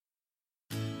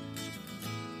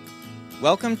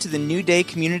Welcome to the New Day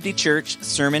Community Church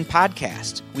Sermon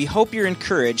Podcast. We hope you're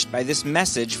encouraged by this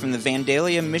message from the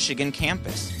Vandalia, Michigan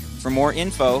campus. For more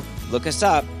info, look us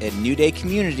up at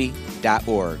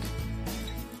newdaycommunity.org.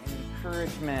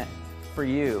 Encouragement for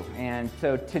you. And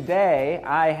so today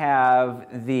I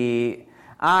have the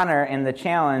honor and the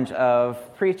challenge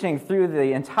of preaching through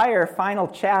the entire final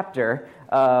chapter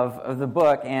of the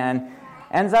book. And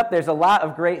ends up, there's a lot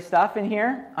of great stuff in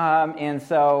here. And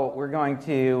so we're going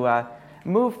to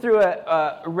move through it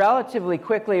relatively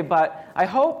quickly, but I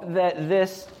hope that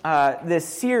this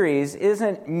series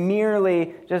isn't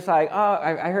merely just like, oh,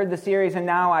 I heard the series and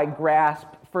now I grasp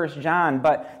 1 John,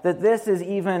 but that this is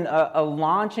even a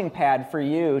launching pad for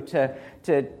you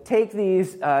to take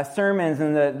these sermons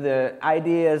and the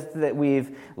ideas that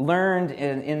we've learned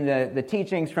in the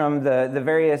teachings from the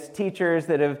various teachers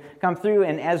that have come through,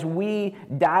 and as we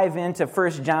dive into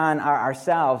 1 John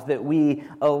ourselves, that we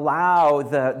allow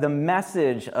the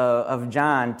message of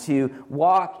John to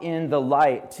walk in the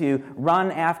light, to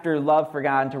run after love for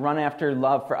God and to run after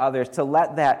love for others, to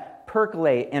let that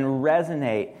percolate and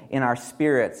resonate in our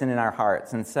spirits and in our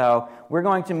hearts. And so we're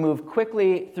going to move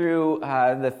quickly through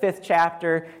the 5th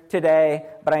chapter today,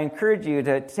 but I encourage you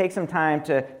to take some time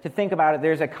to think about it.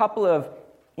 There's a couple of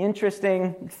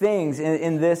interesting things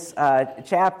in this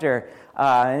chapter,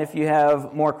 and if you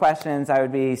have more questions, I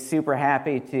would be super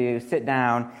happy to sit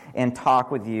down and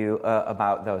talk with you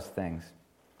about those things.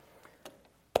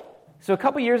 So a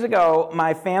couple years ago,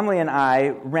 my family and I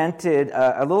rented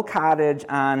a little cottage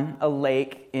on a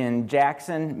lake in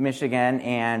Jackson, Michigan,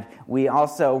 and we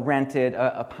also rented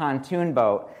a pontoon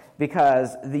boat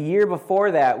because the year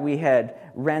before that, we had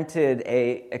rented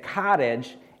a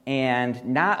cottage and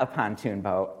not a pontoon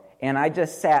boat, and I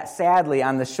just sat sadly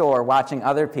on the shore watching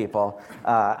other people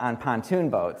on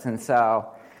pontoon boats. And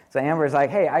so Amber's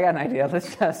like, hey, I got an idea,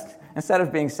 let's just... Instead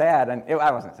of being sad, and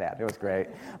I wasn't sad, it was great,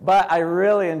 but I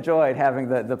really enjoyed having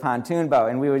the pontoon boat,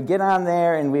 and we would get on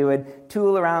there, and we would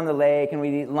tool around the lake, and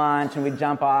we'd eat lunch, and we'd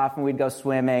jump off, and we'd go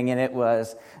swimming, and it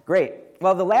was great.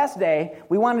 Well, the last day,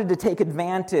 we wanted to take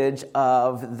advantage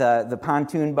of the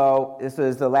pontoon boat. This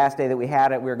was the last day that we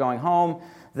had it. We were going home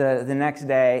the next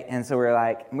day, and so we were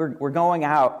like, we're going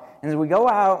out, and as we go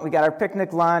out, we got our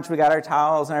picnic lunch, we got our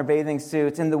towels and our bathing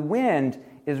suits, and the wind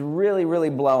is really, really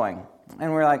blowing,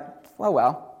 and we're like,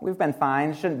 well, we've been fine.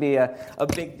 It shouldn't be a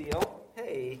big deal.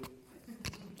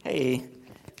 Hey,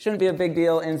 shouldn't be a big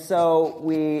deal. And so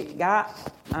we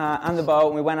got on the boat,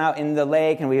 and we went out in the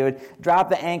lake, and we would drop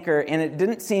the anchor, and it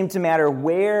didn't seem to matter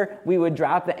where we would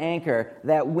drop the anchor,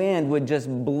 that wind would just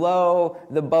blow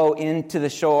the boat into the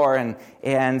shore,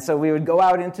 and so we would go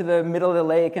out into the middle of the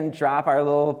lake and drop our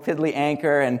little piddly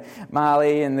anchor, and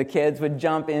Molly and the kids would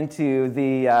jump into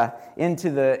the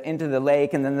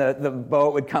lake, and then the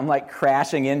boat would come like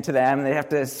crashing into them, and they'd have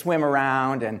to swim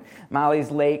around, and Molly's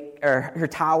her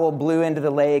towel blew into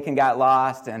the lake and got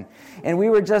lost, and we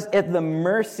were just at the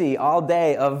mercy all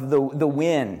day of the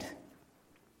wind.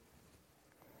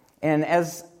 And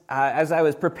as I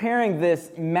was preparing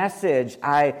this message,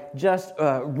 I just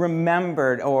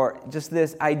remembered, or just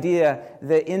this idea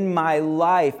that in my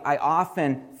life, I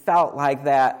often felt like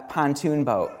that pontoon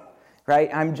boat, right?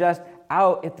 I'm just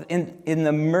out in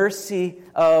the mercy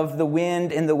of the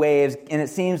wind and the waves, and it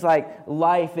seems like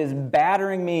life is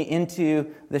battering me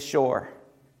into the shore.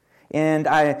 And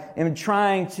I am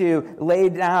trying to lay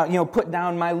down, put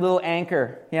down my little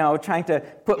anchor, trying to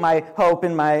put my hope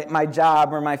in my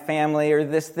job or my family or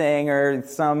this thing or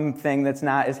something that's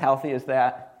not as healthy as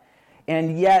that.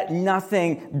 And yet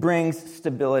nothing brings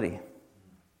stability.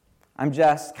 I'm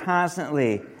just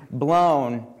constantly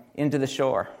blown into the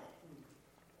shore.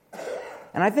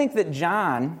 And I think that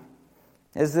John,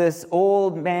 as this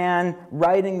old man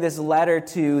writing this letter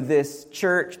to this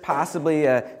church, possibly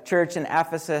a church in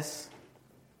Ephesus,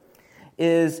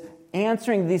 is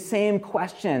answering these same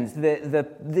questions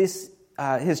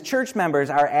that his church members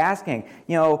are asking.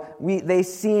 We've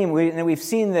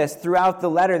seen this throughout the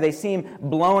letter. They seem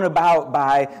blown about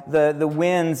by the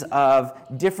winds of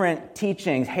different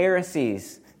teachings,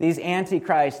 heresies. These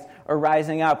antichrists are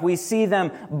rising up. We see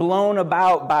them blown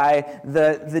about by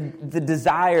the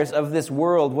desires of this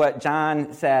world, what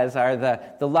John says are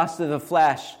the lust of the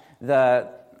flesh,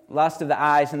 the lust of the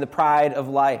eyes, and the pride of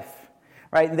life.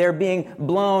 Right? They're being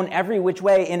blown every which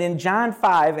way. And in John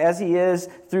 5, as he is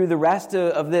through the rest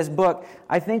of this book,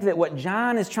 I think that what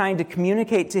John is trying to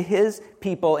communicate to his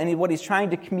people and what he's trying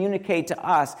to communicate to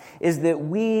us is that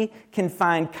we can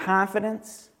find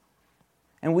confidence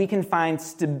and we can find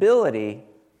stability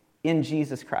in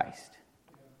Jesus Christ.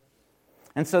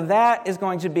 And so that is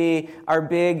going to be our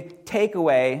big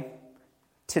takeaway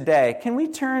today. Can we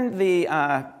turn the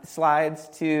slides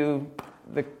to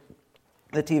the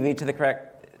TV to the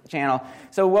correct channel?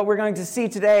 So what we're going to see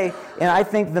today, and I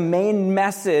think the main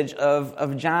message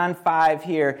of John 5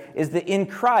 here, is that in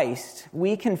Christ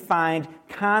we can find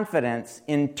confidence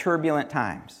in turbulent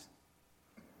times.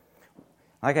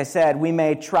 Like I said, we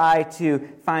may try to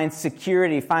find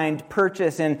security, find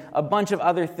purchase in a bunch of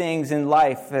other things in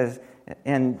life,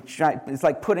 it's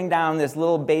like putting down this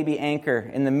little baby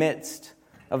anchor in the midst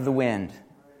of the wind.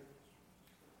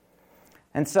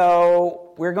 And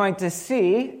so we're going to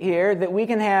see here that we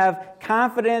can have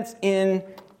confidence in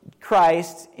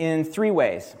Christ in three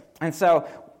ways. And so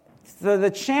the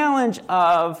challenge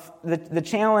of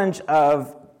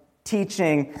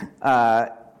teaching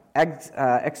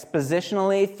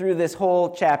expositionally through this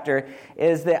whole chapter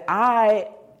is that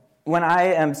when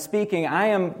I am speaking, I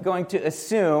am going to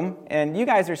assume, and you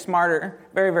guys are smarter,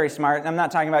 very, very smart. I'm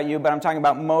not talking about you, but I'm talking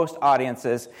about most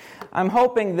audiences. I'm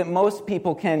hoping that most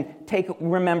people can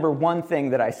remember one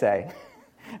thing that I say,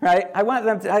 right? I want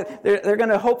them to. They're going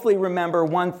to hopefully remember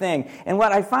one thing. And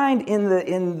what I find in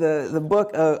the book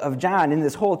of John, in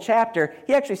this whole chapter,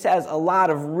 he actually says a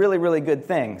lot of really, really good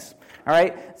things. All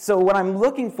right? So what I'm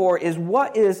looking for is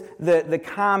what is the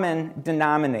common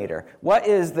denominator? What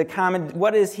is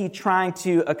he trying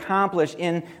to accomplish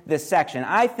in this section?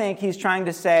 I think he's trying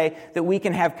to say that we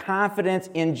can have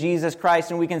confidence in Jesus Christ,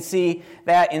 and we can see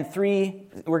that in three.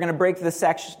 We're going to break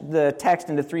the text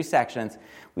into three sections.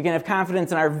 We can have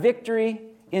confidence in our victory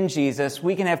in Jesus.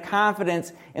 We can have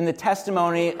confidence in the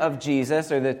testimony of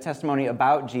Jesus, or the testimony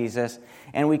about Jesus,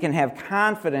 and we can have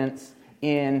confidence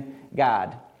in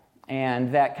God.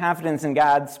 And that confidence in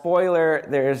God, spoiler,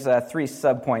 there's 3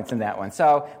 subpoints in that one.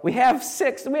 So we have a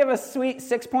sweet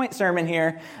 6-point sermon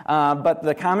here, but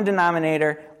the common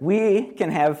denominator, we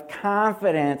can have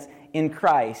confidence in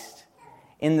Christ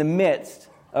in the midst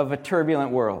of a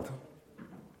turbulent world.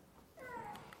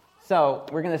 So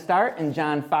we're going to start in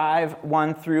John 5,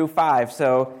 1 through 5.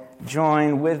 So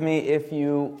join with me if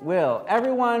you will.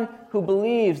 Everyone who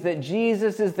believes that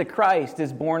Jesus is the Christ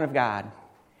is born of God.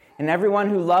 And everyone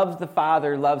who loves the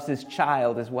Father loves his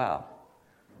child as well.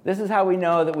 This is how we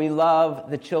know that we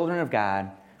love the children of God,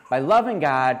 by loving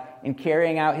God and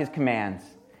carrying out his commands.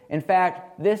 In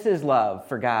fact, this is love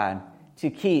for God, to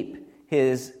keep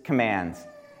his commands.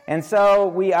 And so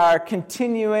we are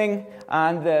continuing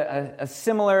on a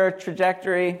similar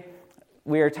trajectory.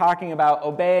 We are talking about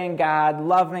obeying God,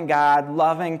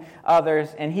 loving others,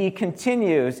 and he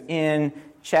continues in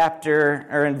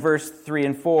verse 3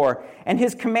 and 4. And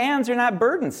his commands are not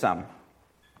burdensome.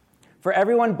 For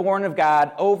everyone born of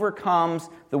God overcomes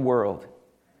the world.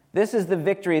 This is the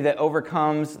victory that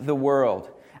overcomes the world,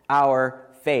 our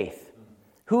faith.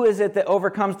 Who is it that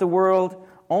overcomes the world?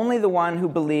 Only the one who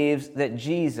believes that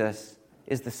Jesus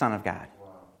is the Son of God.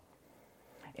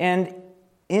 And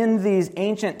in these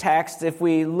ancient texts, if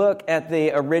we look at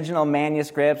the original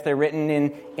manuscripts, they're written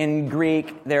in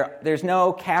Greek. There's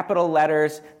no capital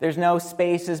letters. There's no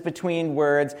spaces between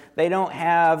words. They don't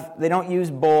use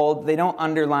bold. They don't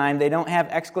underline. They don't have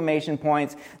exclamation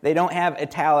points. They don't have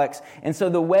italics. And so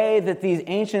the way that these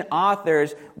ancient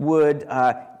authors would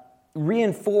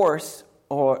reinforce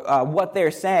what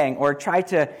they're saying, or try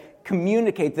to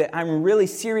communicate that I'm really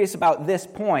serious about this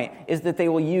point, is that they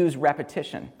will use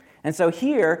repetition. And so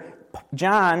here,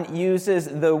 John uses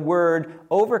the word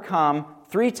overcome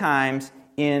 3 times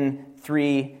in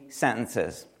 3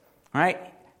 sentences. All right?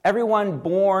 Everyone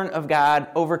born of God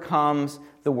overcomes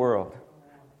the world.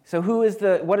 So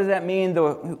what does that mean,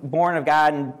 the born of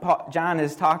God? And John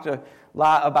has talked a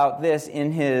lot about this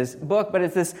in his book, but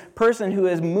it's this person who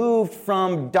has moved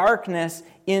from darkness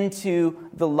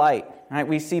into the light. Right,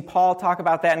 we see Paul talk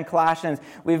about that in Colossians.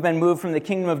 We've been moved from the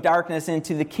kingdom of darkness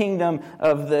into the kingdom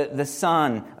of the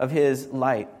Son of his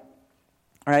light.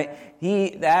 All right,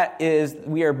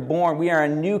 we are born. We are a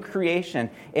new creation,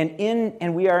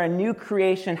 and we are a new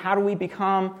creation. How do we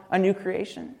become a new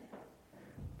creation?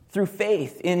 Through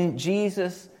faith in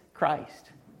Jesus Christ.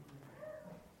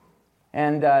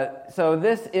 And so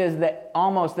this is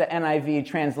almost the NIV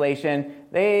translation.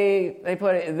 They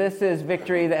put it, this is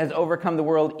victory that has overcome the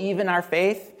world, even our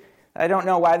faith. I don't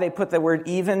know why they put the word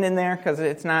even in there, because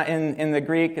it's not in the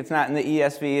Greek, it's not in the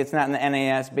ESV, it's not in the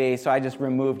NASB, so I just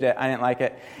removed it. I didn't like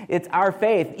it. It's our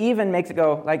faith. Even makes it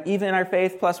go, like, even our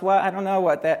faith plus what? I don't know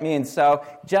what that means. So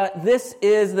this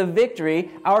is the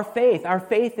victory, our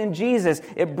faith in Jesus.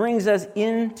 It brings us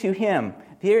into him.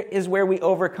 Here is where we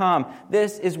overcome.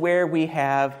 This is where we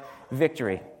have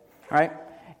victory. All right?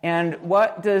 And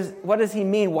what does he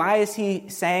mean? Why is he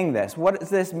saying this? What does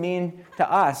this mean to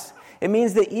us? It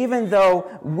means that even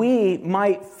though we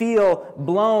might feel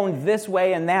blown this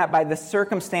way and that by the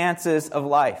circumstances of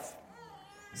life,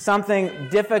 something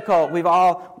difficult, we've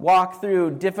all walked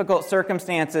through difficult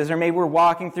circumstances, or maybe we're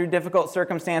walking through difficult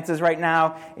circumstances right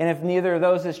now, and if neither of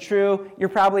those is true, you're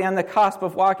probably on the cusp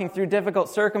of walking through difficult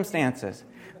circumstances.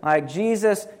 Like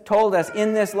Jesus told us,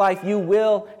 in this life you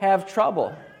will have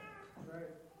trouble.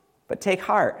 But take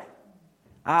heart.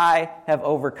 I have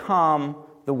overcome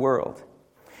the world.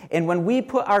 And when we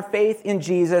put our faith in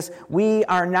Jesus, we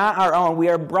are not our own. We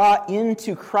are brought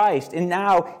into Christ. And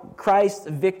now Christ's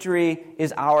victory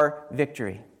is our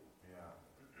victory.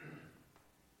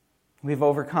 We've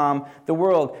overcome the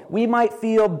world. We might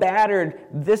feel battered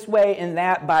this way and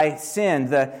that by sin,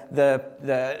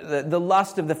 the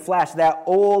lust of the flesh, that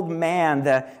old man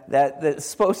that's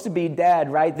supposed to be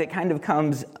dead, right? That kind of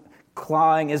comes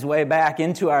clawing his way back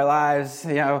into our lives,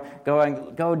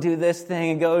 going, go do this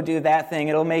thing and go do that thing.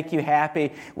 It'll make you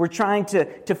happy. We're trying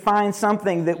to find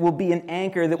something that will be an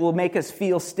anchor, that will make us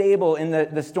feel stable in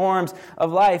the storms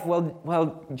of life.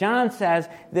 Well, John says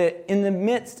that in the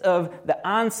midst of the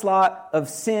onslaught of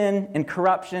sin and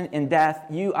corruption and death,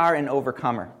 you are an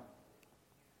overcomer.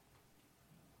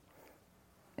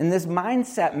 And this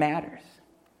mindset matters.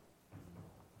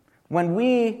 When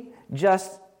we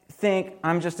just think,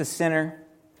 I'm just a sinner,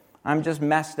 I'm just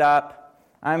messed up,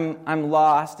 I'm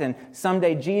lost, and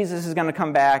someday Jesus is going to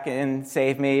come back and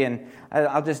save me, and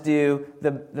I'll just do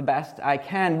the best I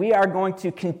can. We are going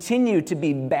to continue to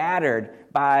be battered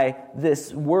by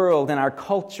this world and our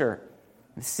culture,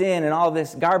 sin and all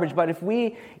this garbage. But if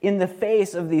we, in the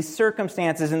face of these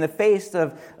circumstances, in the face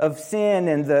of sin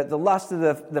and the lust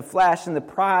of the flesh and the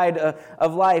pride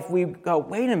of life, we go,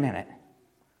 wait a minute,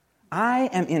 I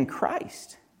am in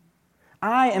Christ.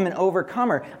 I am an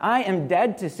overcomer. I am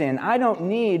dead to sin. I don't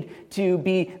need to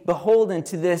be beholden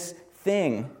to this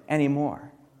thing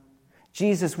anymore.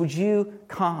 Jesus, would you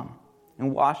come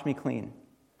and wash me clean?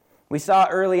 We saw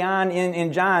early on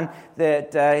in John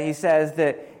that he says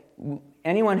that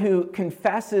anyone who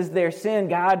confesses their sin,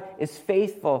 God is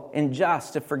faithful and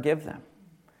just to forgive them.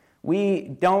 We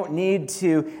don't need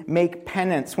to make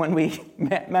penance when we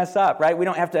mess up, right? We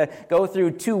don't have to go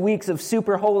through 2 weeks of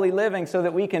super holy living so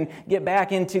that we can get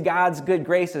back into God's good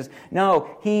graces.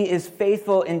 No, He is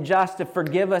faithful and just to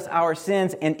forgive us our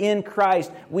sins, and in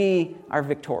Christ we are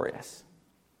victorious.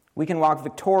 We can walk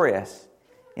victorious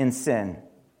in sin.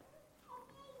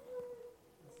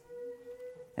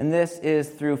 And this is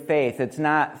through faith. It's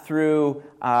not through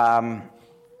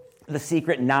the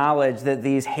secret knowledge that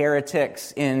these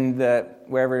heretics in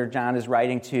wherever John is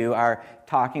writing to are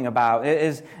talking about. It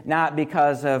is not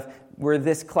because of we're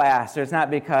this class, or it's not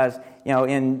because,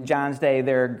 in John's day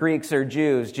they're Greeks or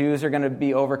Jews. Jews are going to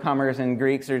be overcomers and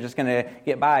Greeks are just going to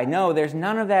get by. No, there's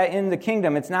none of that in the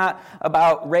kingdom. It's not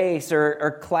about race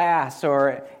or class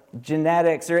or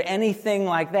genetics or anything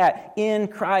like that. In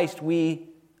Christ we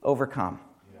overcome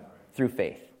through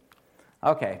faith.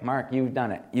 Okay, Mark, you've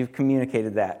done it. You've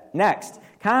communicated that. Next,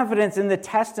 confidence in the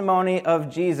testimony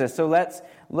of Jesus. So let's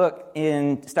start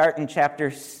in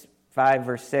chapter 5,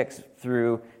 verse 6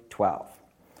 through 12.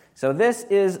 So this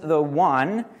is the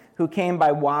one who came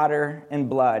by water and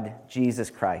blood, Jesus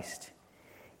Christ.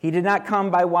 He did not come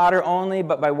by water only,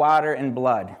 but by water and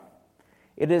blood.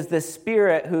 It is the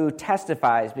Spirit who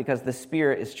testifies, because the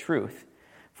Spirit is truth.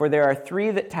 For there are three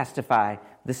that testify,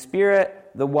 the Spirit,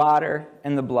 the water,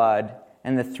 and the blood,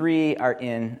 and the three are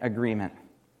in agreement.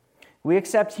 We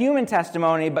accept human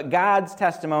testimony, but God's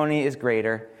testimony is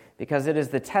greater, because it is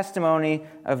the testimony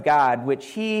of God which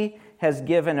He has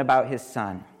given about His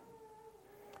Son.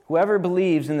 Whoever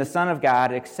believes in the Son of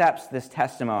God accepts this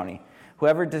testimony.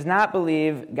 Whoever does not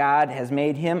believe, God has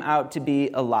made him out to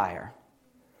be a liar,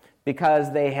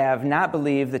 because they have not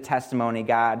believed the testimony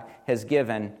God has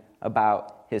given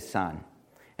about His Son.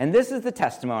 And this is the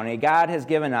testimony: God has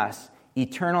given us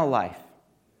eternal life.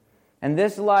 And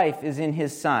this life is in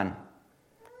His Son.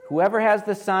 Whoever has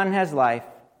the Son has life.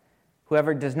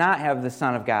 Whoever does not have the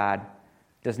Son of God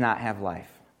does not have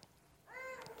life.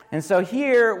 And so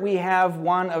here we have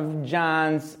one of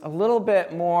John's a little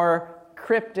bit more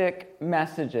cryptic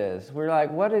messages. We're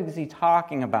like, what is he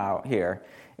talking about here?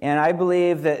 And I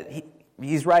believe that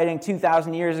he's writing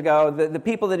 2,000 years ago. The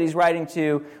people that he's writing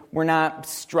to were not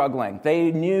struggling.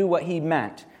 They knew what he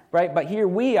meant. Right, but here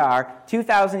we are,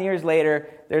 2,000 years later.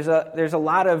 There's a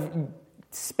lot of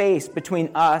space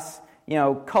between us,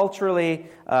 culturally.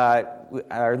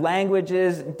 Our language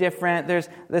is different. There's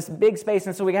this big space,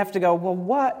 and so we have to go, well,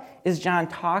 what is John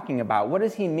talking about? What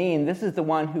does he mean? This is the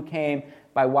one who came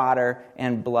by water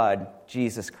and blood,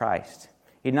 Jesus Christ.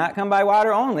 He did not come by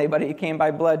water only, but he came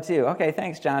by blood too. Okay,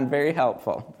 thanks, John. Very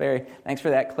helpful. Thanks for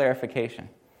that clarification.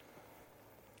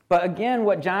 But again,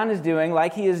 what John is doing,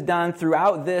 like he has done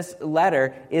throughout this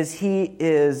letter, is he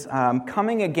is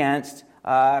coming against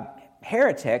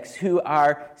heretics who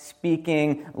are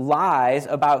speaking lies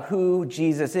about who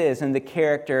Jesus is and the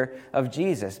character of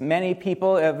Jesus. Many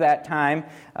people of that time,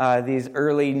 these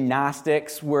early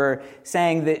Gnostics, were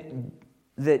saying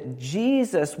that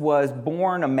Jesus was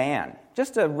born a man,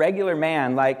 just a regular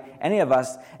man like any of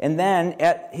us, and then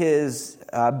at his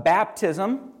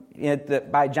baptism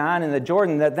by John in the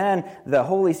Jordan, that then the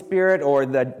Holy Spirit or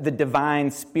the divine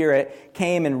Spirit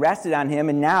came and rested on him,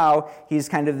 and now he's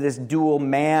kind of this dual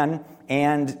man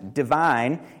and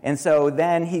divine. And so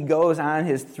then he goes on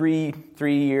his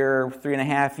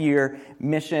 3.5 year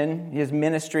mission, his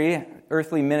ministry,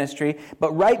 earthly ministry.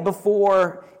 But right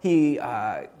before he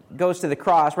goes to the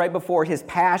cross, right before his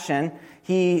passion,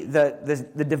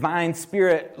 the divine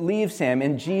Spirit leaves him,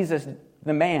 and Jesus,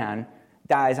 the man,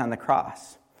 dies on the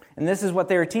cross. And this is what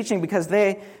they were teaching because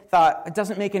they thought it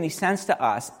doesn't make any sense to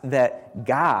us that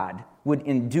God would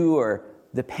endure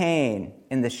the pain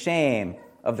and the shame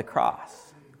of the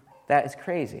cross. That is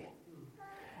crazy.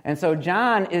 And so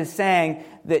John is saying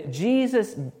that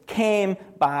Jesus came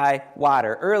by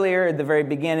water. Earlier, at the very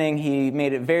beginning, he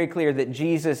made it very clear that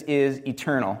Jesus is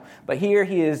eternal. But here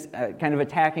he is kind of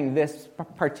attacking this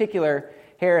particular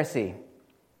heresy.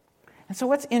 And so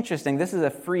what's interesting, this is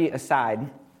a free aside,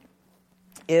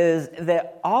 is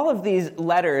that all of these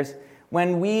letters,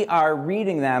 when we are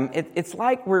reading them, it's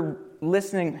like we're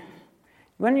listening.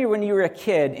 When you were a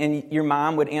kid and your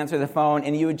mom would answer the phone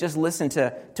and you would just listen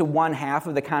to one half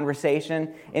of the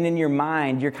conversation, and in your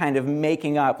mind you're kind of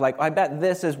making up, like, I bet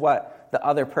this is what the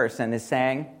other person is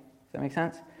saying. Does that make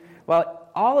sense? Well,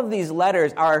 all of these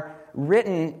letters are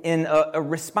written in a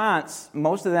response.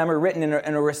 Most of them are written in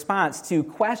a response to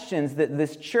questions that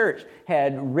this church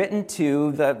had written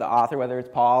to the author, whether it's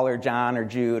Paul or John or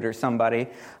Jude or somebody,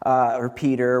 or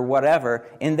Peter or whatever,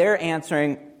 and they're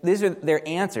answering. These are their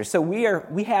answers. So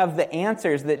we have the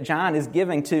answers that John is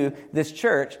giving to this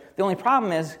church. The only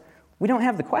problem is we don't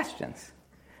have the questions.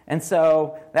 And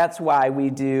so that's why we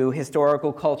do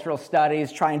historical cultural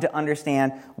studies, trying to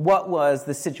understand what was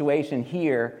the situation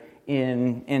here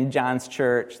in John's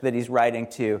church that he's writing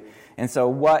to. And so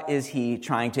what is he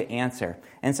trying to answer?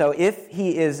 And so if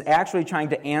he is actually trying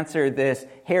to answer this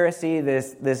heresy,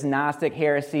 this Gnostic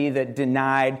heresy that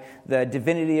denied the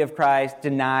divinity of Christ,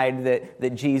 denied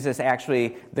that Jesus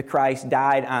actually, the Christ,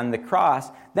 died on the cross,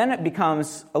 then it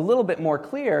becomes a little bit more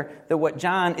clear that what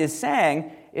John is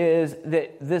saying is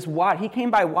that this water, he came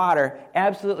by water,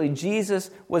 absolutely. Jesus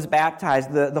was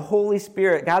baptized. The Holy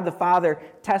Spirit, God the Father,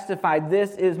 testified,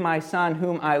 "This is my Son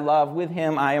whom I love. With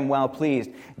him I am well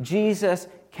pleased." Jesus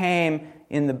came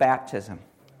in the baptism.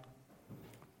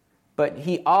 But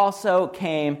he also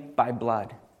came by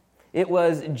blood. It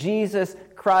was Jesus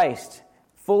Christ,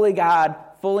 fully God,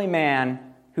 fully man,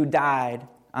 who died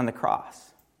on the cross.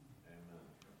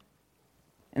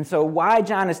 And so why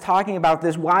John is talking about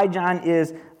this, why John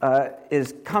is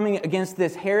coming against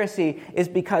this heresy, is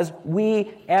because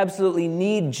we absolutely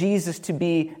need Jesus to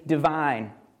be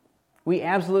divine. We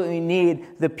absolutely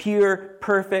need the pure,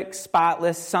 perfect,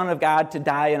 spotless Son of God to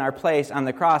die in our place on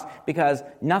the cross, because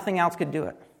nothing else could do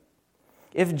it.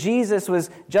 If Jesus was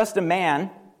just a man,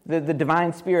 the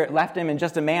divine Spirit left him and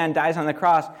just a man dies on the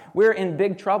cross, we're in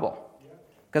big trouble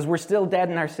because we're still dead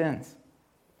in our sins,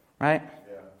 right?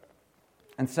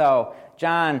 And so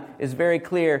John is very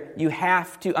clear. You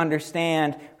have to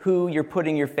understand who you're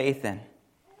putting your faith in.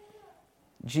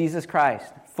 Jesus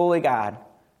Christ, fully God,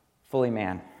 fully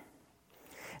man.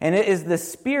 And it is the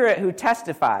Spirit who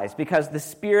testifies, because the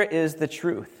Spirit is the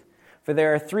truth. For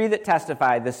there are three that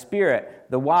testify, the Spirit,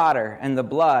 the water, and the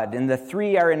blood, and the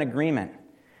three are in agreement.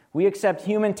 We accept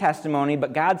human testimony,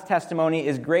 but God's testimony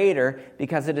is greater,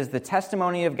 because it is the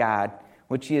testimony of God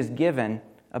which he has given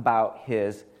about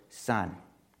his Son.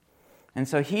 And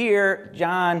so here,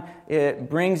 John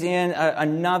brings in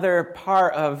another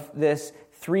part of this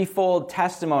threefold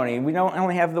testimony. We don't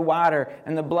only have the water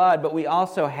and the blood, but we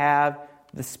also have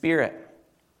the Spirit.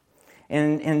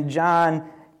 And John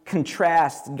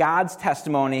contrasts God's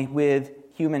testimony with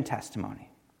human testimony.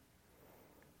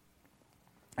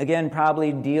 Again,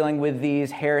 probably dealing with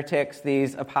these heretics,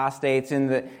 these apostates in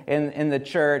the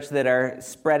church that are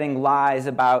spreading lies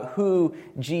about who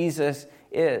Jesus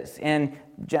is. And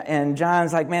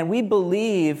John's like, man, we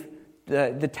believe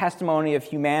the testimony of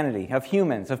humanity, of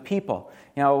humans, of people.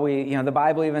 The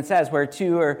Bible even says where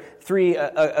two or three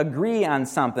agree on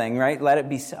something, right? Let it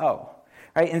be so.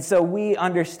 right? And so we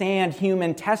understand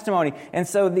human testimony. And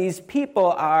so these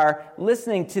people are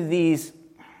listening to these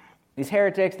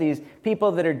heretics, these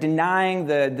people that are denying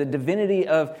the divinity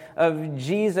of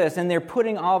Jesus, and they're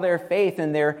putting all their faith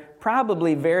in their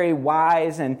probably very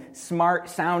wise and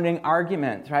smart-sounding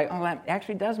arguments, right? Oh, that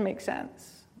actually does make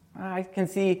sense. I can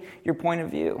see your point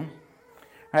of view,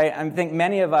 right? I think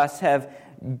many of us have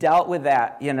dealt with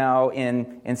that,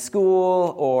 in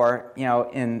school or,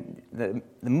 in the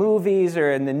movies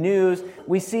or in the news.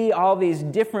 We see all these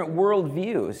different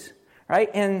worldviews, right?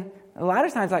 And a lot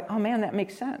of times, oh man, that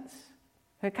makes sense.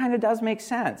 It kind of does make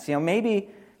sense.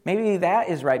 Maybe that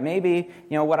is right. Maybe,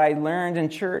 what I learned in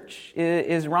church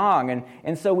is wrong.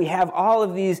 And so we have all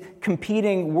of these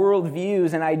competing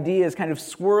worldviews and ideas kind of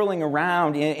swirling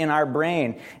around in our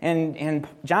brain. And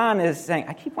John is saying,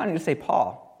 I keep wanting to say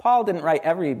Paul. Paul didn't write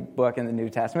every book in the New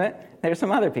Testament. There's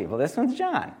some other people. This one's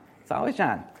John. It's always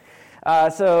John.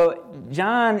 So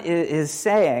John is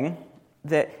saying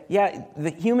that,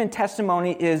 the human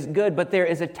testimony is good, but there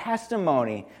is a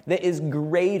testimony that is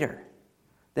greater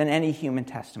than any human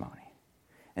testimony.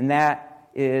 And that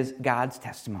is God's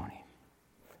testimony.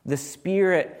 The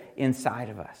Spirit inside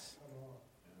of us.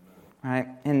 Right?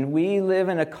 And we live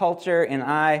in a culture, and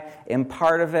I am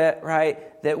part of it,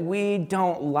 right, that we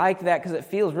don't like that because it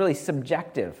feels really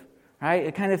subjective. Right?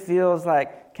 It kind of feels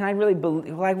like, can I really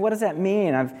believe? What does that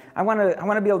mean? I want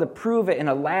to be able to prove it in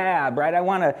a lab, right? I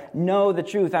want to know the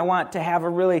truth. I want to have a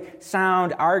really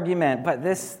sound argument. But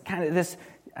this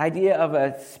idea of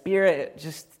a spirit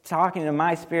just talking to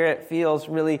my spirit feels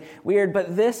really weird.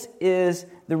 But this is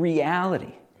the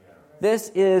reality. This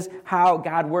is how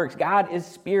God works. God is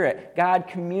spirit. God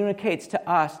communicates to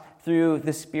us through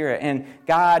the Spirit. And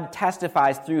God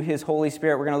testifies through His Holy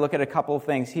Spirit. We're going to look at a couple of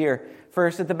things here.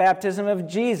 First, at the baptism of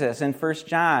Jesus in 1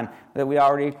 John that we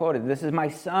already quoted. This is my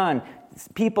Son.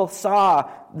 People saw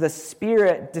the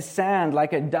Spirit descend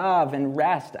like a dove and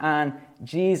rest on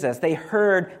Jesus. They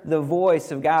heard the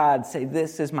voice of God say,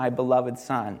 "This is my beloved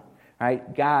Son."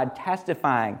 Right? God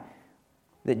testifying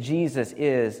that Jesus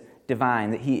is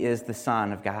divine, that He is the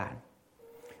Son of God.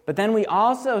 But then we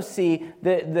also see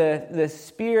that the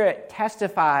Spirit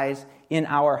testifies in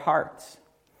our hearts.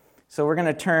 So we're going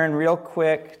to turn real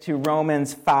quick to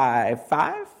Romans 5.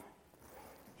 5?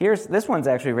 This one's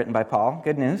actually written by Paul.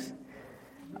 Good news.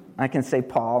 I can say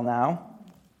Paul now.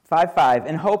 5:5.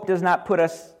 And hope does not put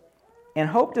us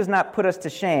to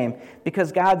shame,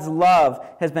 because God's love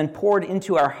has been poured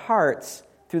into our hearts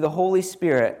through the Holy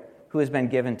Spirit who has been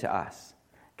given to us.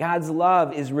 God's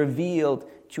love is revealed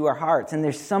to our hearts. And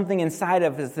there's something inside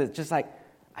of us that's just like,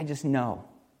 I just know.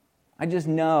 I just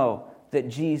know that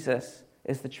Jesus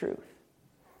is the truth.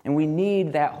 And we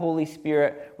need that Holy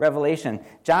Spirit revelation.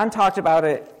 John talked about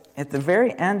it at the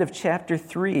very end of chapter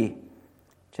 3.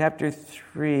 Chapter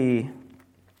 3.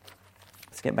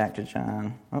 Let's get back to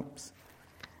John. Oops.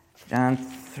 John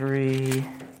 3.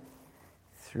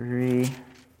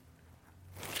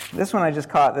 This one I just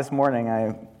caught this morning,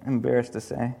 I'm embarrassed to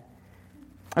say.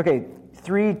 Okay,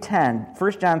 3:10.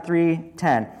 1 John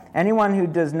 3:10. Anyone who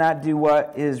does not do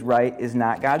what is right is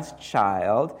not God's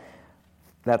child.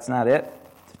 That's not it.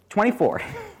 24.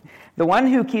 The one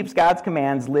who keeps God's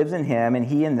commands lives in him, and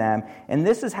he in them. And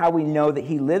this is how we know that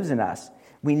he lives in us.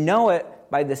 We know it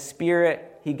by the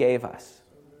Spirit he gave us.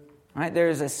 Right?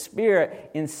 There's a Spirit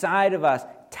inside of us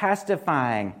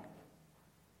testifying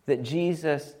that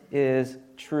Jesus is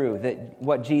true, that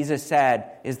what Jesus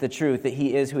said is the truth, that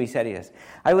he is who he said he is.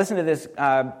 I listened to this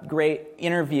great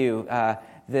interview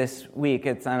this week.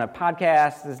 It's on a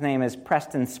podcast. His name is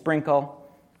Preston Sprinkle,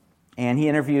 and he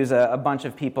interviews a bunch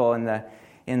of people in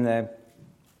the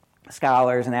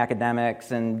scholars and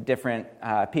academics and different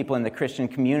people in the Christian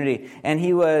community. And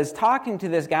he was talking to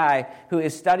this guy who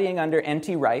is studying under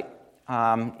N.T. Wright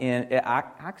in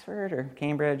Oxford or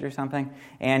Cambridge or something.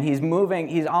 And he's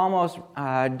almost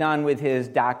done with his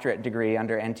doctorate degree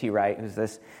under N.T. Wright, who's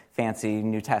this fancy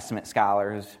New Testament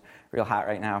scholar who's real hot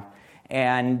right now.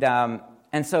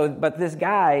 But this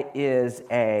guy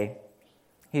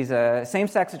he's a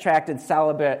same-sex attracted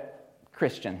celibate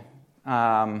Christian.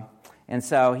 And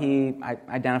so he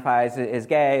identifies as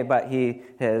gay, but he's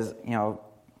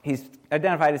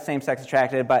identified as same-sex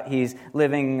attracted, but he's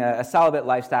living a celibate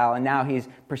lifestyle, and now he's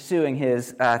pursuing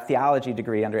his theology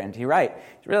degree under N.T. Wright.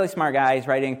 He's a really smart guy. He's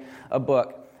writing a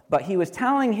book. But he was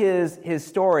telling his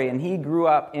story, and he grew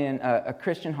up in a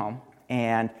Christian home,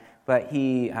 but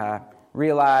he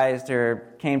realized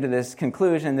or came to this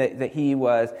conclusion that he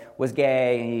was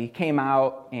gay, and he came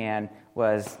out and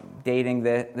was dating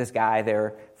this guy. They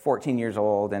were 14 years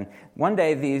old, and one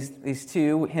day these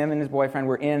two, him and his boyfriend,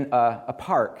 were in a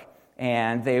park,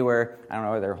 and they were, I don't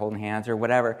know, they were holding hands or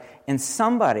whatever, and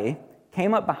somebody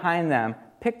came up behind them,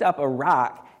 picked up a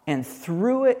rock, and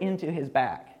threw it into his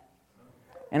back.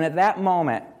 And at that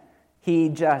moment, he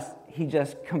just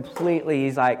completely,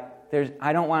 he's like,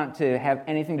 I don't want to have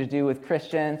anything to do with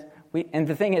Christians. And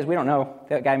the thing is, we don't know.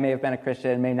 That guy may have been a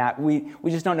Christian, may not. We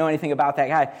just don't know anything about that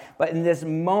guy. But in this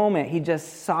moment, he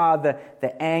just saw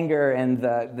the anger and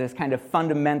this kind of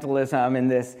fundamentalism and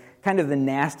this kind of the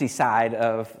nasty side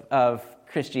of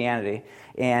Christianity.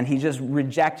 And he just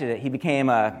rejected it. He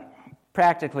became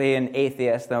practically an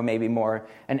atheist, though maybe more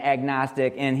an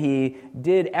agnostic. And he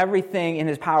did everything in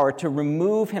his power to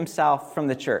remove himself from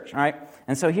the church. All right?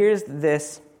 And so here's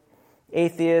this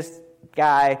atheist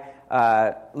guy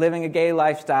living a gay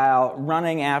lifestyle,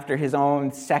 running after his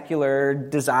own secular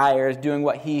desires, doing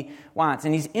what he wants.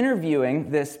 And he's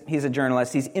interviewing this, he's a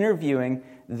journalist, he's interviewing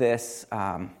this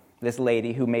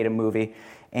lady who made a movie,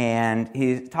 and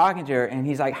he's talking to her, and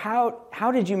he's like,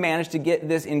 how did you manage to get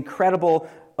this incredible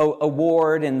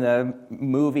award in the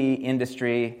movie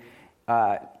industry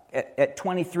at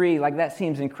 23? Like, that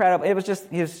seems incredible. He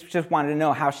was just wanted to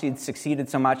know how she'd succeeded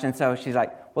so much, and so she's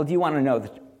like, well, do you want to know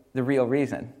the real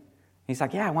reason? He's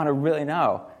like, yeah, I want to really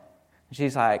know. And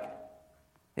she's like,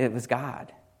 it was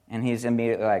God. And he's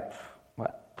immediately like,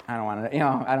 what? I don't want to,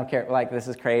 I don't care. Like, this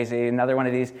is crazy. Another one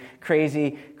of these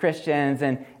crazy Christians.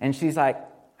 And she's like,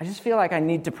 I just feel like I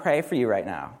need to pray for you right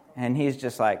now. And he's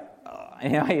just like,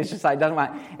 he's just like, doesn't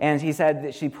want. And he said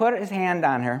that she put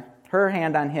her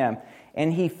hand on him,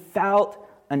 and he felt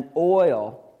an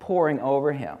oil pouring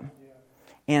over him.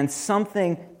 And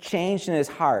something changed in his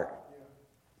heart.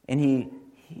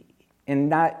 And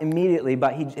not immediately,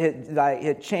 but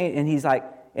it changed, and he's like,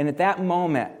 and at that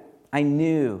moment, I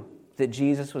knew that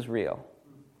Jesus was real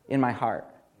in my heart,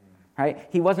 right?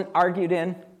 He wasn't argued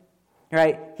in,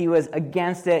 right? He was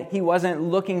against it. He wasn't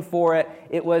looking for it.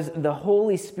 It was the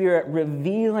Holy Spirit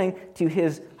revealing to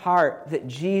his heart that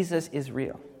Jesus is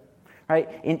real, right?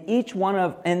 In each one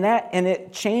and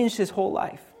it changed his whole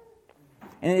life.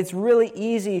 And it's really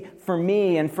easy for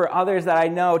me and for others that I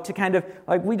know to kind of,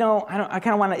 like, I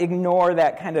kind of want to ignore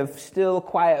that kind of still,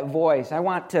 quiet voice. I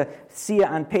want to see it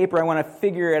on paper. I want to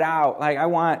figure it out. Like, I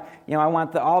want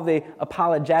all the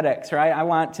apologetics, right? I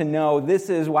want to know this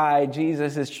is why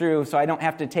Jesus is true, so I don't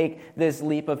have to take this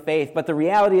leap of faith. But the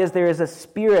reality is there is a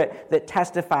spirit that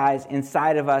testifies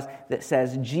inside of us that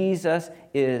says Jesus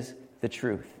is the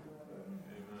truth.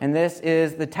 And this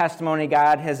is the testimony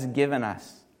God has given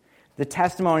us. The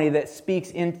testimony that speaks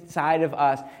inside of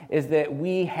us is that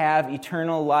we have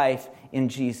eternal life in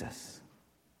Jesus.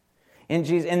 In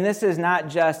Jesus, and this is not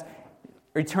just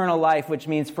eternal life, which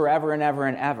means forever and ever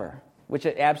and ever, which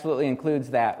it absolutely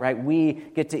includes that, right? We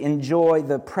get to enjoy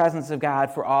the presence of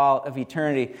God for all of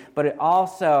eternity, but it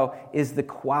also is the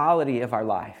quality of our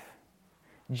life.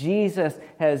 Jesus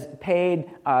has paid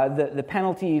the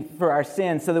penalty for our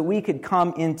sins so that we could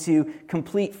come into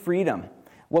complete freedom.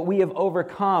 What we have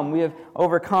overcome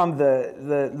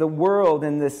the world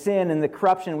and the sin and the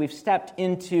corruption. We've stepped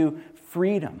into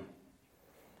freedom.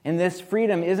 And this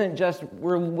freedom isn't just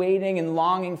we're waiting and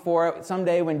longing for it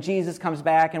someday when Jesus comes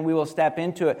back and we will step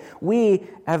into it. We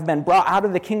have been brought out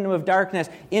of the kingdom of darkness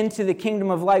into the kingdom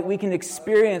of light. We can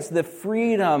experience the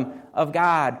freedom of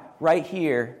God right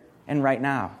here and right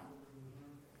now.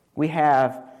 We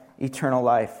have eternal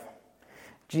life.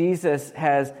 Jesus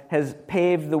has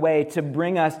paved the way to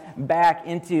bring us back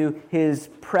into his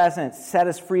presence, set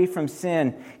us free from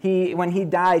sin. When he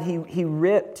died, he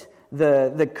ripped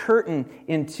the curtain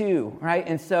in two, right?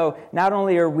 And so not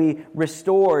only are we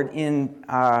restored in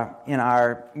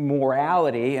our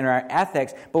morality, in our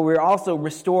ethics, but we're also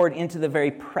restored into the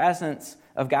very presence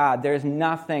of God. There's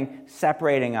nothing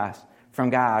separating us from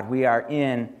God. We are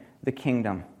in the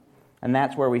kingdom. And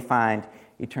that's where we find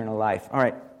eternal life. All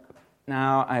right.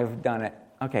 Now I've done it.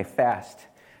 Okay, fast.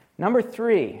 Number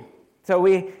 3. So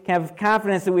we can have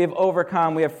confidence that we have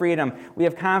overcome, we have freedom. We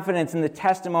have confidence in the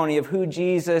testimony of who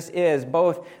Jesus is,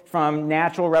 both from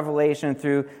natural revelation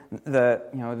through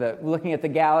the looking at the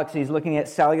galaxies, looking at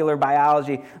cellular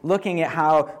biology, looking at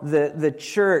how the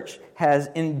church has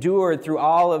endured through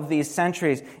all of these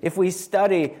centuries. If we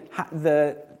study how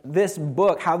this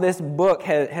book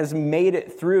has made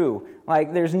it through.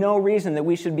 Like, there's no reason that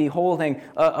we should be holding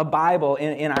a Bible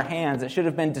in our hands. It should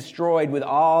have been destroyed with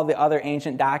all the other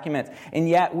ancient documents. And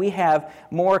yet we have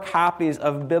more copies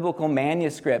of biblical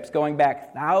manuscripts going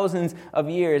back thousands of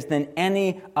years than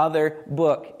any other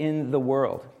book in the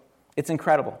world. It's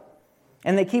incredible.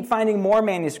 And they keep finding more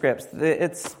manuscripts.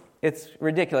 It's It's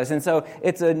ridiculous. And so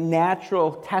it's a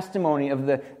natural testimony of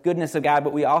the goodness of God,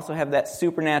 but we also have that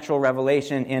supernatural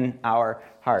revelation in our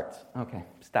hearts. Okay,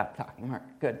 stop talking, Mark.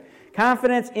 Good.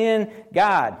 Confidence in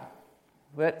God.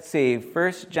 Let's see,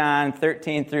 1 John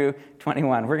 13 through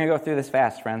 21. We're going to go through this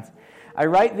fast, friends. I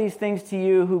write these things to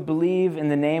you who believe in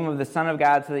the name of the Son of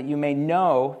God so that you may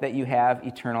know that you have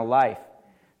eternal life.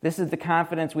 This is the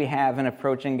confidence we have in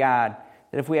approaching God,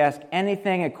 that if we ask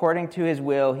anything according to His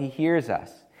will, He hears us.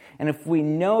 And if we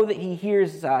know that He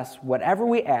hears us, whatever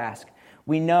we ask,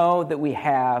 we know that we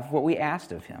have what we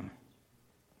asked of Him.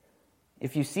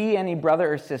 If you see any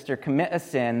brother or sister commit a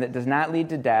sin that does not lead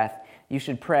to death, you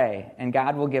should pray, and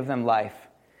God will give them life.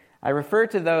 I refer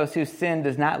to those whose sin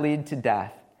does not lead to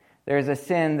death. There is a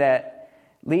sin that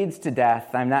leads to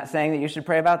death. I'm not saying that you should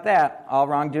pray about that. All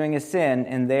wrongdoing is sin,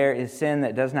 and there is sin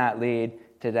that does not lead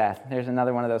to death. There's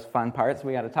another one of those fun parts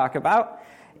we got to talk about.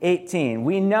 18.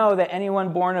 We know that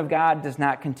anyone born of God does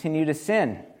not continue to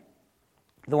sin.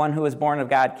 The one who is born of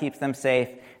God keeps them safe,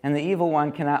 and the evil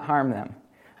one cannot harm them.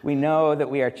 We know that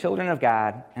we are children of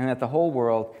God, and that the whole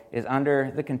world is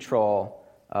under the control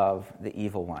of the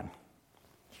evil one.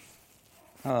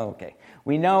 Okay.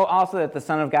 We know also that the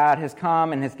Son of God has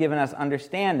come and has given us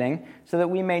understanding so that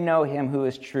we may know Him who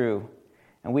is true.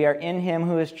 And we are in Him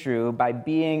who is true by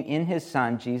being in His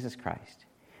Son, Jesus Christ.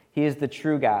 He is the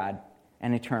true God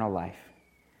and eternal life.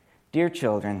 Dear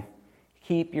children,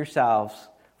 keep yourselves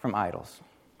from idols.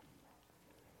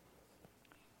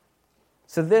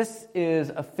 So this is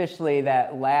officially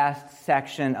that last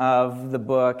section of the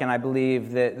book, and I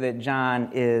believe that John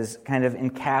is kind of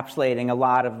encapsulating a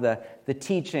lot of the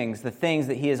teachings, the things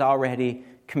that he has already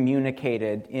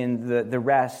communicated in the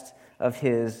rest of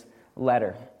his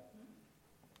letter.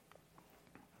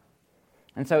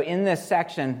 And so in this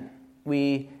section,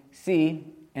 we see,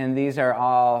 and these are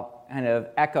all kind of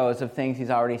echoes of things he's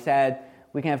already said,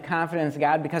 we can have confidence in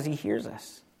God because He hears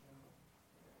us.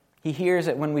 He hears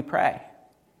it when we pray.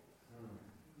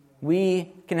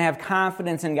 We can have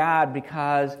confidence in God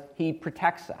because He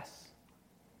protects us.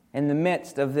 In the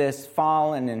midst of this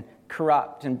fallen and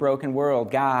corrupt and broken world,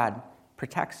 God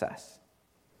protects us.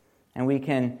 And we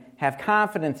can have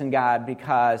confidence in God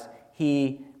because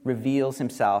He reveals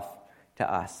Himself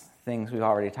to us, things we've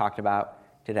already talked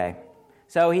about today.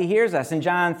 So He hears us. In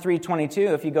John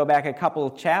 3:22, if you go back a couple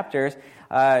chapters,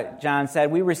 John said,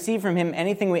 we receive from Him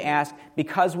anything we ask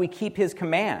because we keep His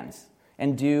commands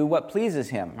and do what pleases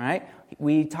Him, right?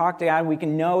 We talk to God, we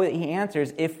can know that He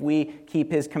answers if we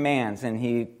keep His commands. And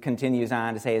He continues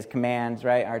on to say His commands,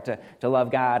 right, are to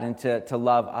love God and to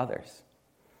love others.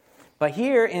 But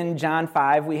here in John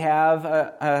 5, we have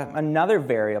another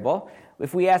variable.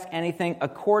 If we ask anything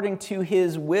according to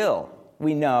His will,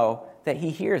 we know that He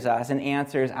hears us and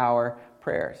answers our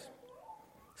prayers.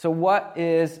 So what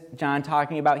is John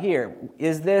talking about here?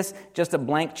 Is this just a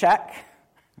blank check?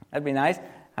 That'd be nice.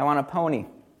 I want a pony.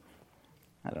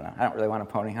 I don't know. I don't really want a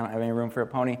pony. I don't have any room for a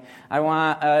pony. I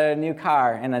want a new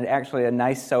car and actually a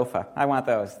nice sofa. I want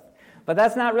those. But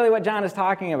that's not really what John is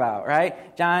talking about,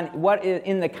 right? John, what is,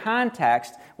 in the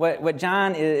context, what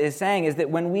John is saying is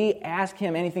that when we ask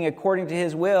Him anything according to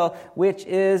His will, which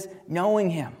is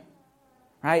knowing Him,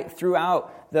 right?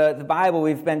 Throughout the Bible,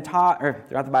 we've been taught, or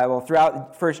throughout the Bible,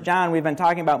 throughout 1 John, we've been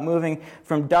talking about moving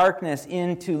from darkness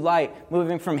into light,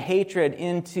 moving from hatred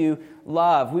into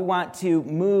love. We want to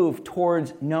move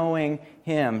towards knowing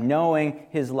Him, knowing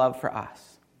His love for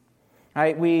us.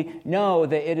 Right? We know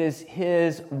that it is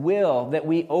His will that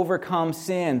we overcome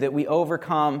sin, that we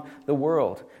overcome the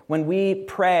world. When we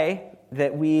pray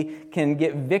that we can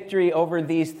get victory over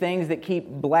these things that keep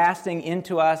blasting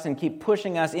into us and keep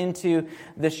pushing us into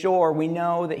the shore, we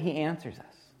know that He answers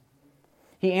us.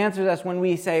 He answers us when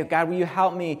we say, God, will you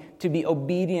help me to be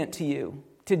obedient to you,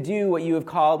 to do what you have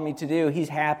called me to do? He's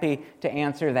happy to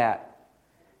answer that.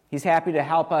 He's happy to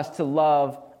help us to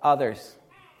love others.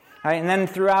 Right? And then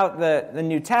throughout the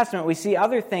New Testament, we see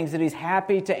other things that He's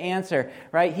happy to answer.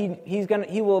 Right?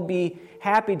 He will be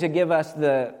happy to give us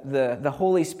the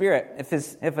Holy Spirit.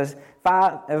 If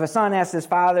a son asks his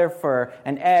father for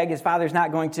an egg, his father's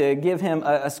not going to give him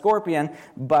a scorpion.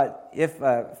 But if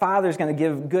a father's going to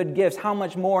give good gifts, how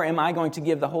much more am I going to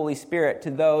give the Holy Spirit to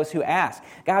those who ask?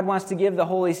 God wants to give the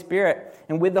Holy Spirit,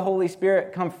 and with the Holy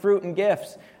Spirit come fruit and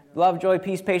gifts: love, joy,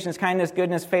 peace, patience, kindness,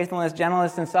 goodness, faithfulness,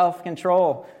 gentleness, and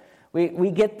self-control.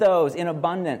 We get those in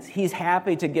abundance. He's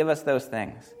happy to give us those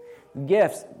things.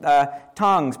 Gifts,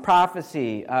 tongues,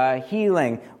 prophecy,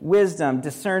 healing, wisdom,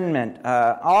 discernment,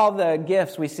 all the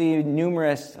gifts. We see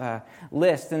numerous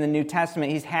lists in the New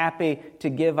Testament. He's happy to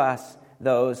give us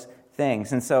those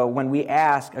things. And so when we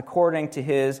ask according to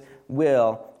His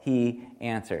will, he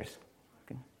answers.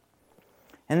 Okay.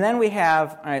 And then we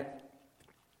have, all right,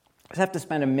 I just have to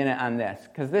spend a minute on this,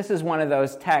 because this is one of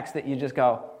those texts that you just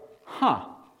go,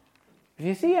 if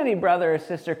you see any brother or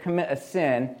sister commit a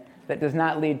sin that does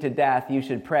not lead to death, you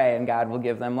should pray and God will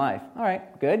give them life. All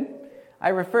right, good. I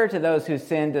refer to those whose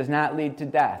sin does not lead to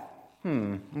death.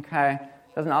 Okay.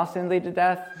 Doesn't all sin lead to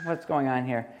death? What's going on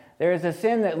here? There is a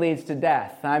sin that leads to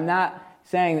death. I'm not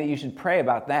saying that you should pray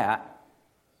about that.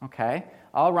 Okay.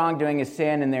 All wrongdoing is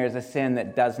sin, and there is a sin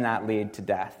that does not lead to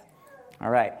death. All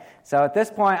right. So at this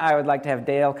point, I would like to have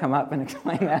Dale come up and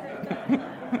explain that.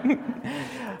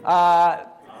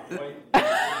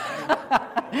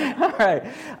 All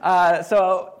right.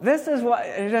 So this is what,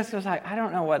 it just was like, I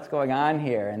don't know what's going on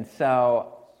here. And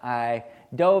so I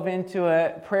dove into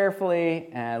it prayerfully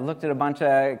and looked at a bunch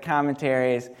of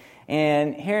commentaries.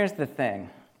 And here's the thing.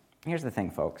 Here's the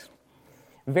thing, folks.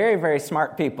 Very, very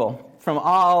smart people from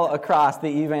all across the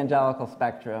evangelical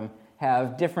spectrum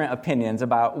have different opinions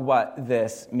about what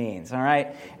this means, all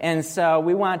right? And so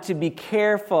we want to be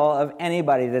careful of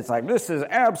anybody that's like, this is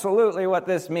absolutely what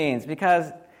this means,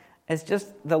 because it's just,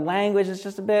 the language is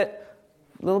just a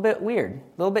little bit weird, a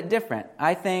little bit different.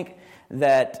 I think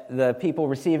that the people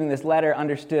receiving this letter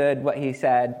understood what he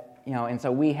said, and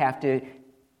so we have to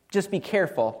just be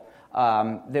careful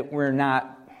that we're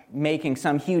not making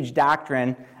some huge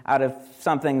doctrine out of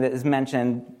something that is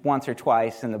mentioned once or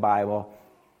twice in the Bible,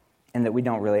 and that we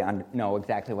don't really know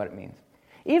exactly what it means.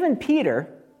 Even Peter,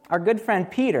 our good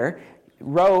friend Peter,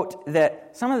 wrote that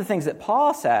some of the things that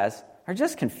Paul says are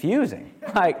just confusing.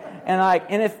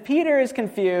 And if Peter is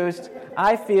confused,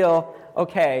 I feel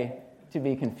okay to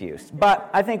be confused. But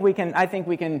I think we can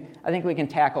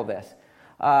tackle this.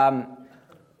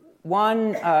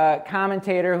 One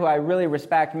commentator who I really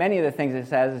respect many of the things it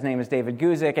says, his name is David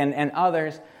Guzik, and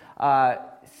others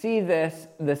see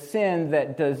the sin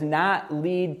that does not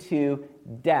lead to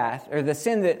death, or the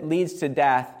sin that leads to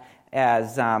death,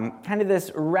 as kind of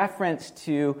this reference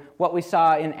to what we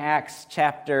saw in Acts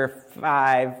chapter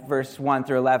 5, verse 1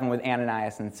 through 11 with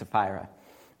Ananias and Sapphira.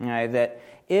 That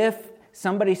if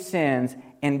somebody sins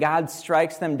and God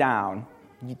strikes them down,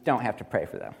 you don't have to pray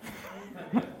for them.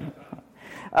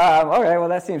 All right, well,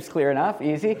 that seems clear enough,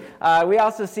 easy. We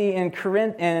also see in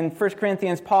 1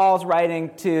 Corinthians, Paul's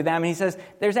writing to them, and he says,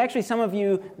 there's actually some of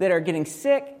you that are getting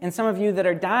sick and some of you that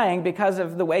are dying because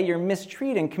of the way you're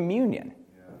mistreating communion.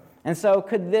 Yeah. And so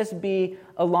could this be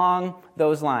along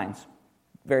those lines?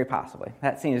 Very possibly.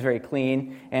 That seems very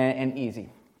clean and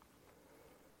easy.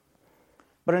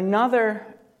 But another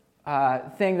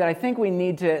thing that I think we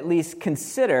need to at least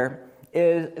consider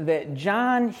is that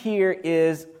John here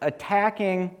is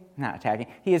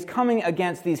he is coming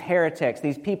against these heretics,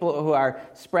 these people who are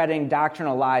spreading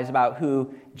doctrinal lies about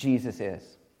who Jesus is.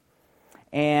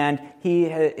 And he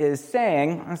is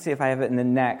saying, let's see if I have it in the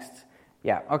next.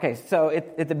 Yeah, okay, so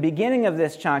at the beginning of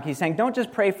this chunk, he's saying, don't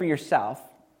just pray for yourself.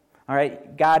 All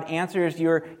right, God answers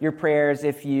your prayers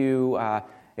if you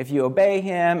obey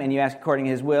him and you ask according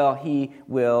to his will, he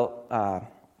will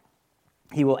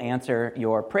answer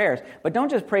your prayers. But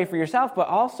don't just pray for yourself, but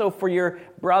also for your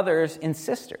brothers and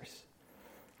sisters.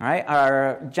 All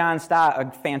right? John Stott,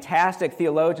 a fantastic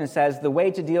theologian, says the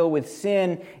way to deal with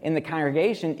sin in the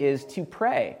congregation is to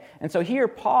pray. And so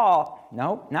here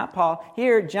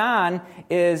here John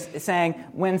is saying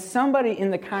when somebody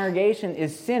in the congregation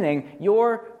is sinning,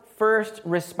 your first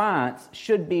response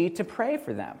should be to pray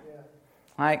for them.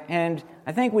 And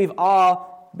I think we've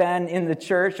all been in the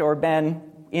church or been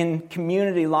in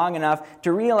community long enough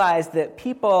to realize that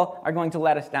people are going to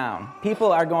let us down.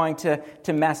 People are going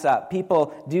to mess up.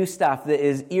 People do stuff that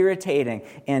is irritating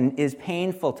and is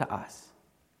painful to us.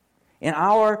 And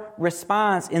our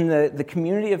response in the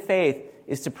community of faith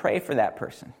is to pray for that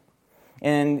person.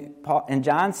 And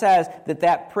John says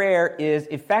that prayer is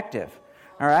effective.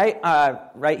 All right,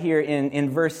 right here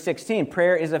in verse 16,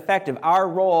 prayer is effective. Our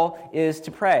role is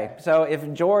to pray. So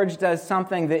if George does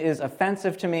something that is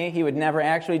offensive to me, he would never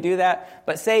actually do that.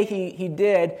 But say he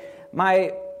did,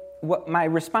 my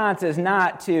response is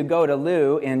not to go to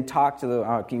Lou and talk to Lou.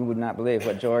 Oh, you would not believe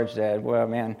what George did. Well,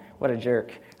 man, what a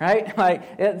jerk, right?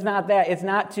 It's not that. It's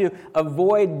not to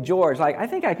avoid George. I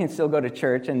think I can still go to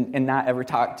church and not ever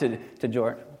talk to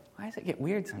George. Why does it get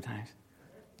weird sometimes?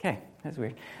 Okay, that's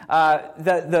weird.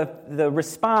 The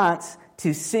response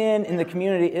to sin in the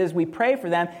community is we pray for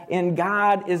them, and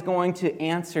God is going to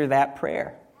answer that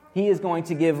prayer. He is going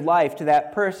to give life to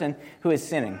that person who is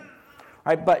sinning. All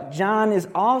right, but John is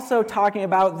also talking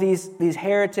about these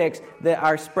heretics that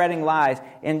are spreading lies,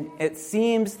 and it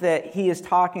seems that he is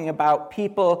talking about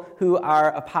people who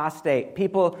are apostate,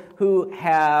 people who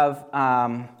have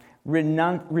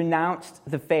renounced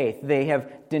the faith. They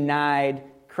have denied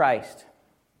Christ.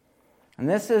 And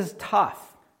this is tough.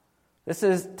 This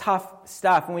is tough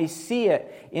stuff, and we see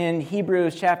it in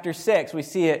Hebrews chapter 6. We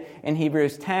see it in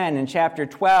Hebrews 10 and chapter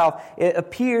 12. It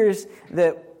appears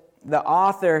that the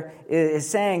author is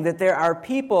saying that there are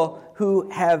people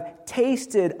who have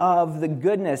tasted of the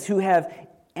goodness, who have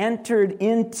entered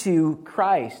into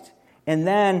Christ, and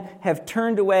then have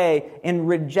turned away and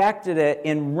rejected it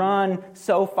and run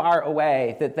so far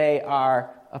away that they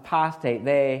are apostate.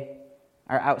 They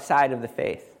are outside of the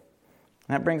faith.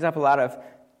 And that brings up a lot of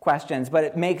questions, but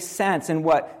it makes sense in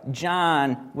what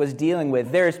John was dealing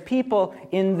with. There's people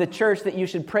in the church that you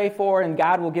should pray for and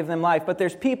God will give them life, but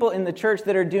there's people in the church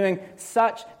that are doing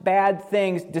such bad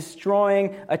things,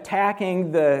 destroying,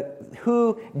 attacking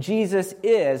who Jesus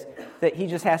is, that he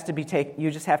just has to be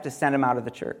you just have to send him out of the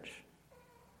church.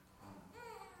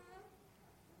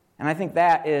 And I think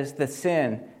that is the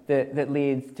sin that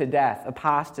leads to death,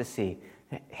 apostasy,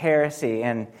 heresy,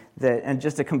 and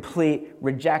just a complete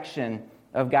rejection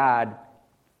of God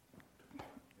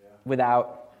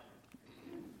without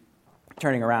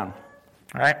turning around.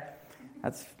 All right?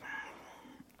 That's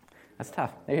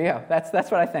tough. There you go.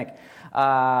 That's what I think.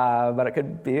 But it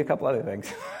could be a couple other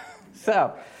things.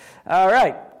 So, all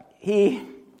right.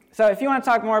 So if you want to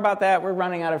talk more about that, we're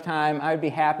running out of time. I would be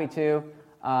happy to.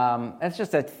 It's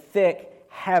just a thick,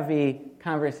 heavy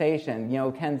conversation.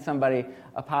 Can somebody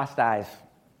apostatize?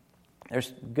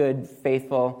 There's good,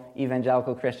 faithful,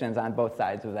 evangelical Christians on both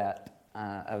sides of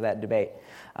that debate.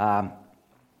 But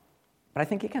I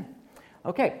think you can.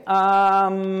 Okay,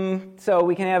 so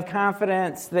we can have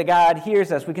confidence that God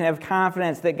hears us. We can have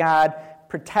confidence that God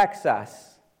protects us.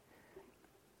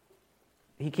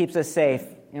 He keeps us safe.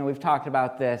 We've talked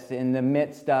about this. In the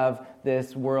midst of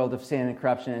this world of sin and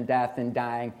corruption and death and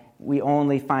dying, we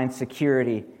only find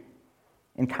security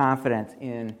and confidence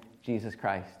in Jesus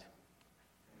Christ.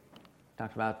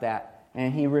 Talked about that.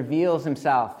 And he reveals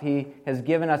himself. He has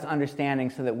given us understanding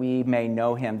so that we may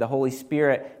know him. The Holy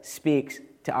Spirit speaks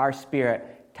to our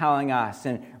spirit, telling us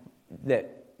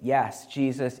that, yes,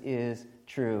 Jesus is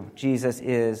true. Jesus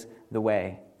is the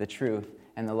way, the truth,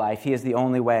 and the life. He is the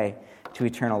only way to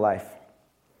eternal life.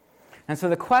 And so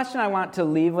the question I want to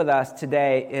leave with us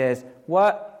today is,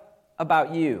 what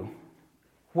about you?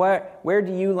 Where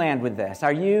do you land with this?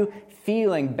 Are you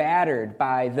feeling battered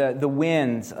by the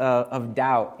winds of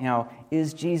doubt?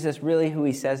 Is Jesus really who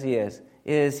he says he is?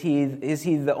 Is he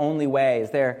the only way?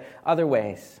 Is there other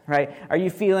ways, right? Are you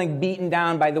feeling beaten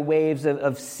down by the waves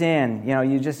of sin?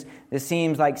 It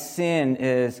seems like sin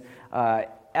is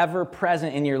ever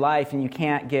present in your life and you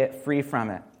can't get free from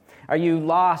it. Are you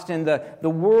lost in the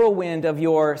whirlwind of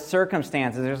your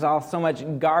circumstances? There's all so much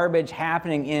garbage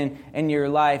happening in your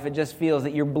life. It just feels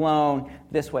that you're blown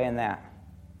this way and that.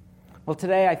 Well,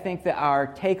 today I think that our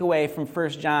takeaway from 1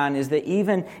 John is that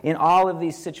even in all of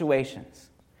these situations,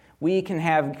 we can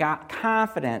have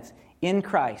confidence in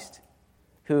Christ,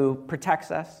 who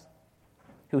protects us,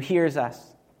 who hears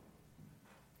us,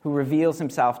 who reveals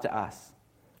himself to us,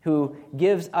 who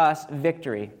gives us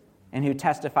victory, and who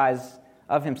testifies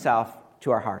of himself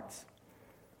to our hearts.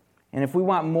 And if we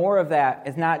want more of that,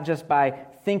 it's not just by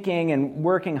thinking and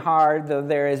working hard, though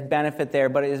there is benefit there,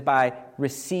 but it is by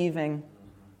receiving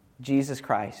Jesus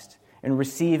Christ and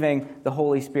receiving the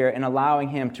Holy Spirit and allowing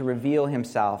him to reveal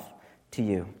himself to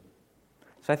you.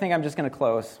 So I think I'm just going to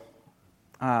close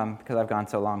because I've gone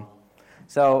so long.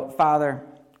 So, Father,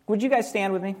 would you guys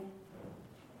stand with me?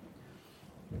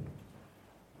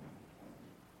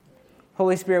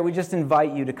 Holy Spirit, we just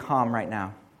invite you to come right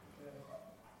now.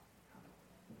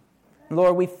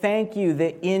 Lord, we thank you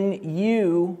that in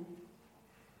you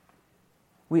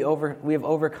we have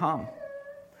overcome.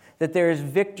 That there is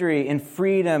victory and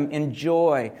freedom and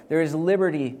joy. There is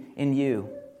liberty in you.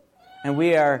 And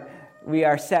we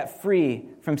are set free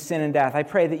from sin and death. I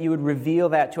pray that you would reveal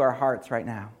that to our hearts right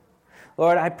now.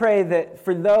 Lord, I pray that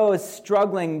for those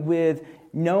struggling with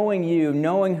knowing you,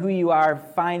 knowing who you are,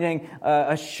 finding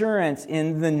assurance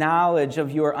in the knowledge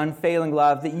of your unfailing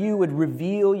love, that you would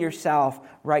reveal yourself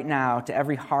right now to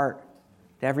every heart,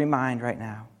 to every mind right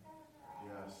now.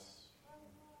 Yes.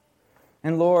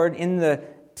 And Lord, in the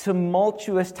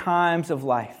tumultuous times of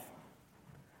life,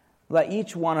 let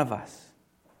each one of us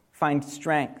find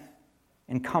strength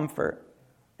and comfort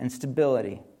and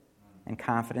stability and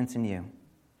confidence in you.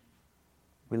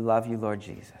 We love you, Lord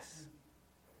Jesus.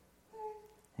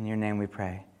 In your name we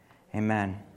pray. Amen.